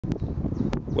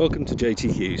Welcome to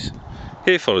JT Hughes.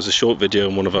 Here follows a short video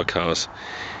on one of our cars.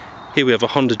 Here we have a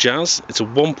Honda Jazz. It's a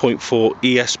 1.4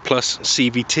 ES Plus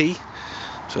CVT,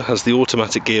 so it has the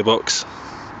automatic gearbox,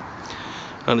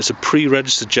 and it's a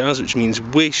pre-registered Jazz, which means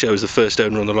we show as the first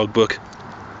owner on the logbook.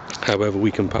 However,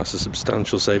 we can pass a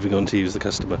substantial saving on to you as the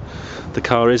customer. The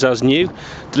car is as new,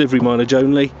 delivery mileage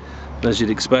only, and as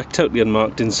you'd expect, totally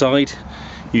unmarked inside.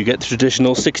 You get the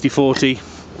traditional 60/40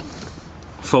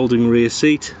 folding rear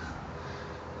seat,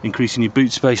 increasing your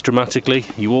boot space dramatically.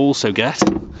 You also get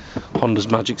Honda's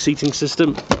magic seating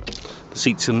system. The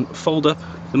seats can fold up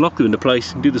and lock them into place.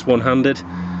 You can do this one-handed,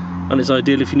 and it's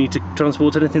ideal if you need to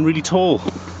transport anything really tall.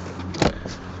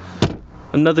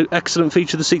 Another excellent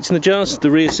feature of the seats in the Jazz, the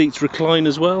rear seats recline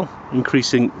as well,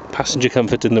 increasing passenger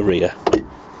comfort in the rear.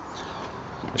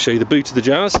 I'll show you the boot of the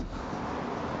Jazz.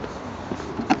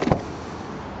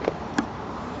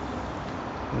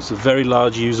 It's a very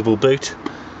large usable boot.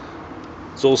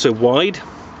 It's also wide.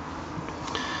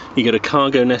 You get a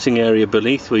cargo netting area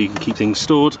beneath where you can keep things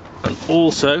stored, and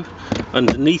also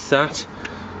underneath that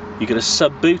you get a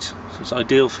sub boot, so it's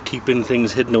ideal for keeping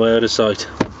things hidden away out of sight.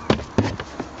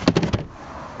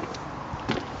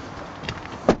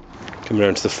 Come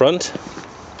around to the front.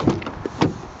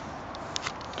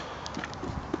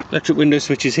 Electric window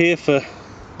switches here for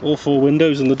all four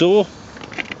windows on the door.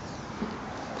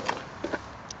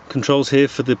 Controls here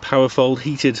for the power fold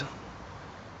heated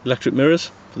electric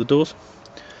mirrors for the doors.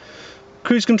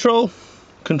 Cruise control,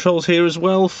 controls here as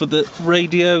well for the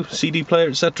radio, CD player,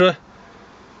 etc.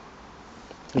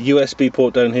 A USB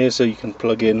port down here so you can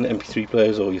plug in MP3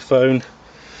 players or your phone.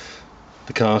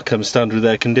 The car comes standard with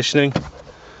air conditioning.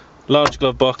 Large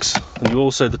glove box, and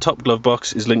the top glove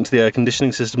box is linked to the air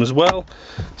conditioning system as well,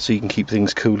 so you can keep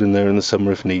things cool in there in the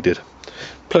summer if needed.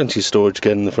 Plenty of storage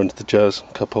again in the front of the Jazz,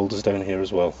 cup holders down here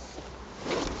as well.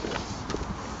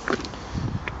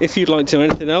 If you'd like to know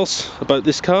anything else about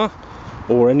this car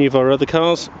or any of our other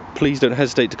cars, please don't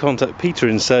hesitate to contact Peter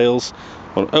in sales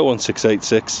on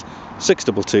 01686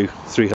 622 300.